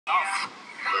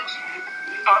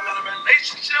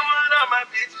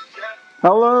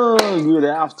Hello, good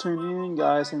afternoon,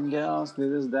 guys and gals.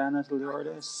 This is Dennis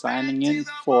Lourdes signing in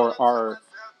for our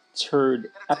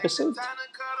third episode.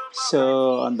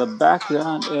 So, on the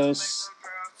background is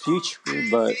Future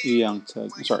by Young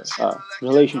Tug. Sorry,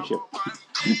 relationship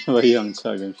by Young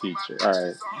Tug and Future. All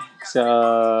right.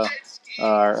 So,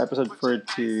 our episode for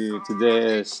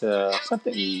today is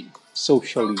something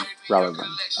socially relevant.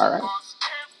 All right.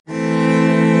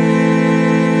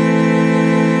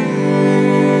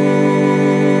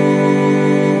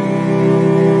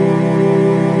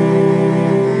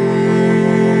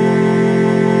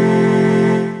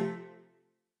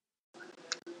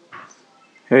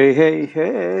 Hey, hey,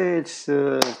 hey! It's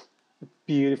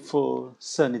beautiful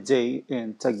sunny day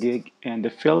in Taguig in the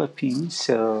Philippines.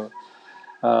 So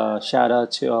shout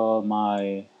out to all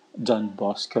my Don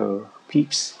Bosco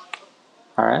peeps.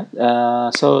 All right.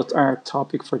 So our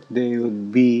topic for today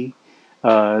would be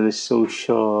the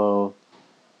social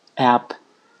app,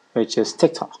 which is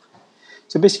TikTok.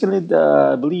 So basically,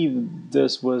 I believe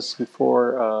this was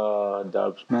before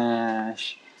Dub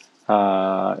Smash,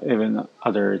 even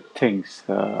other things.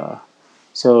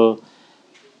 So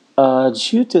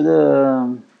due to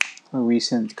the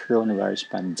recent coronavirus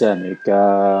pandemic,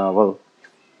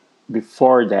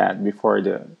 before that, before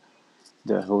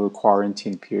the whole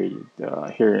quarantine period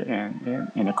here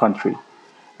in the country,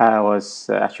 I was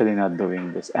actually not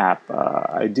doing this app.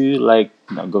 I do like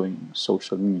going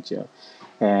social media,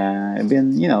 and I've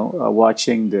been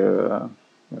watching the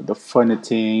funny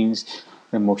things,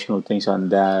 emotional things on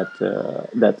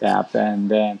that app, and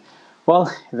then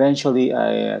eventually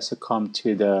I succumbed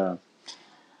to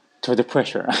the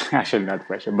pressure. Actually, not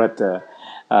pressure, but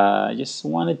I just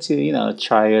wanted to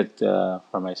try it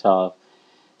for myself.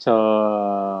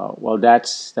 So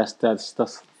that's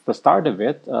the start of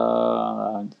it.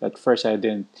 At first, I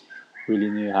didn't really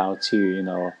knew how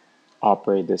to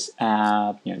operate this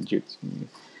app, due to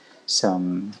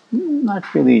some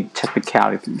not really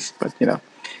technicalities, but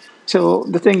So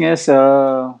the thing is,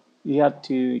 you have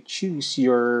to choose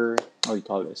your what do you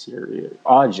call this your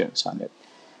audience on it.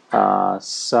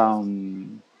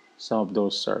 Some of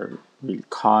those are really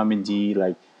comedy,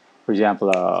 like for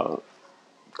example,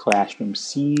 classroom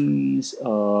scenes,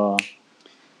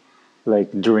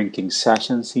 like drinking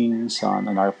session scenes on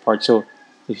our part. So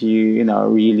if you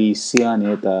really see on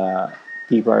it,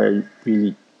 people are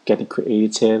really getting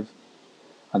creative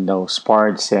on those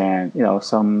parts, and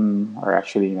some are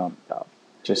actually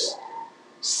just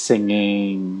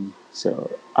singing.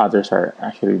 So others are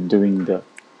actually doing the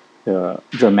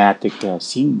dramatic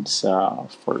scenes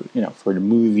for the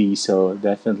movie. So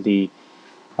definitely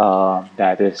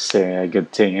that is a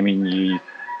good thing. I mean, you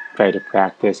try to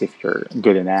practice if you're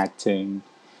good in acting.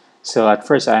 So at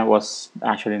first, I was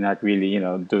actually not really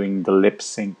doing the lip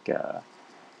sync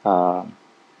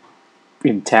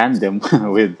in tandem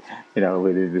with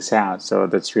the sound. So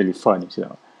that's really funny.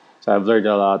 So I've learned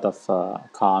a lot of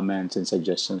comments and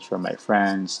suggestions from my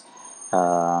friends,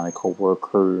 my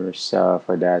coworkers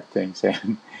for that things,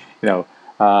 and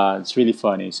it's really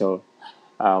funny. So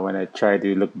when I try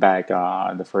to look back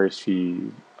on the first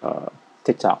few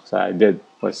TikToks I did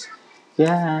was,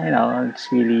 yeah,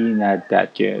 it's really not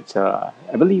that good. So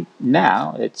I believe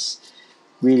now it's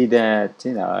really that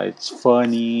it's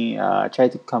funny. I try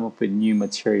to come up with new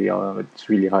material. It's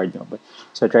really hard though, but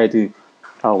so I try to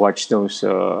watch those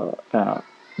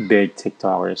big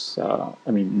TikTokers.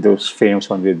 I mean, those famous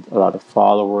ones with a lot of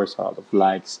followers, a lot of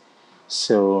likes.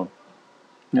 So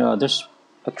there's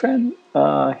a trend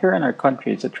here in our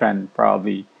country. It's a trend,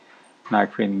 probably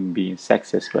not really being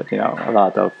sexist, but a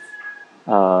lot of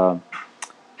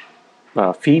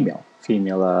uh, female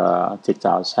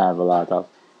TikToks have a lot of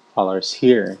followers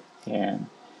here in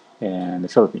the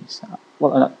Philippines.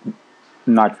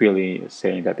 Not really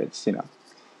saying that it's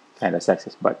kind of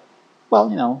sexist, but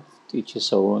to each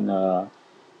his own.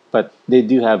 But they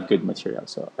do have good material.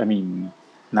 So I mean,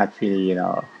 not really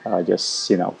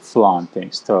just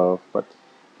flaunting stuff, but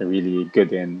they're really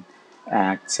good in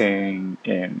acting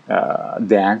and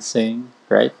dancing,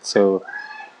 right? So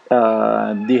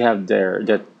they have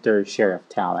their share of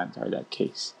talent or that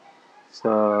case.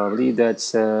 So I believe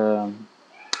that's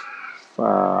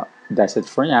it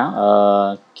for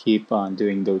now. Keep on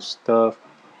doing those stuff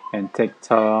and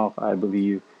TikTok. I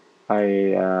believe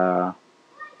I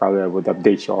probably would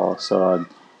update you also on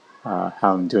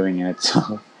how I'm doing it.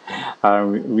 So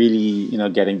I'm really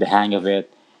getting the hang of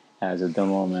it as at the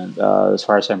moment. As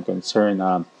far as I'm concerned,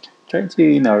 trying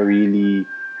to really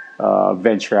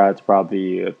venture out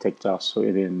probably TikToks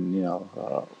within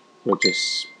which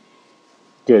is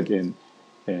good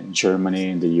in Germany,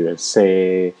 in the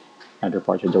USA, other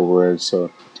parts of the world.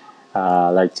 So I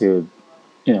like to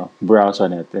browse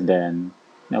on it and then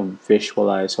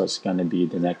visualize what's gonna be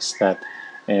the next step.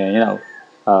 And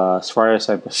as far as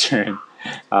I'm concerned,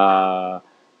 uh,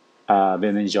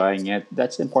 been enjoying it.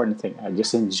 That's the important thing. I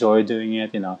just enjoy doing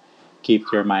it.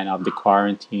 Keep your mind off the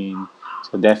quarantine.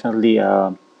 So definitely,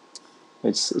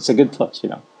 it's a good plus.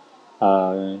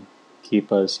 Uh,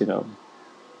 keep us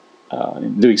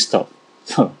doing stuff.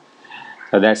 So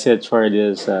that's it for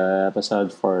this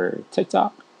episode for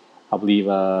TikTok. I believe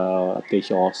I'll update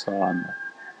you also on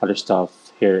other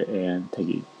stuff here in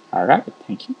Taguig. All right,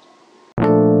 thank you.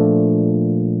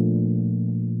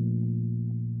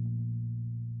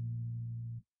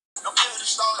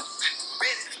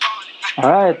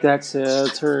 All right, that's the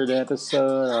third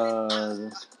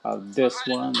episode of this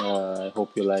one. I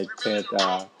hope you liked it.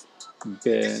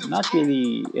 Been not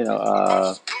really,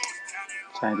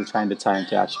 trying to find the time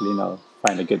to actually,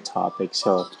 find a good topic.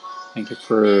 So, thank you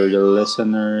for the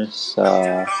listeners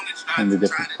in the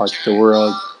different parts of the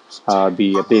world.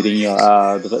 Be updating you.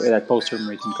 That poster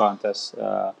making contest.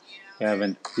 We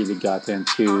haven't really gotten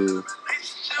to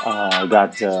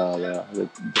got the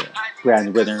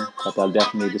grand winner, but I'll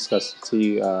definitely discuss it to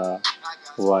you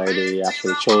why they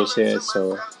actually chose it.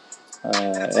 So,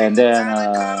 and then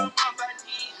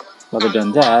other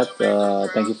than that,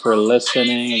 thank you for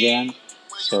listening again.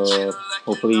 So,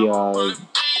 hopefully,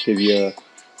 give you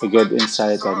a good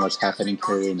insight on what's happening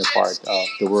here in the part of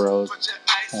the world.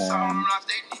 And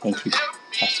thank you.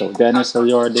 So, Dennis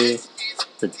Eliorde,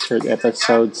 the third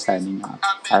episode, signing off.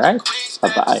 All right,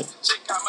 bye bye.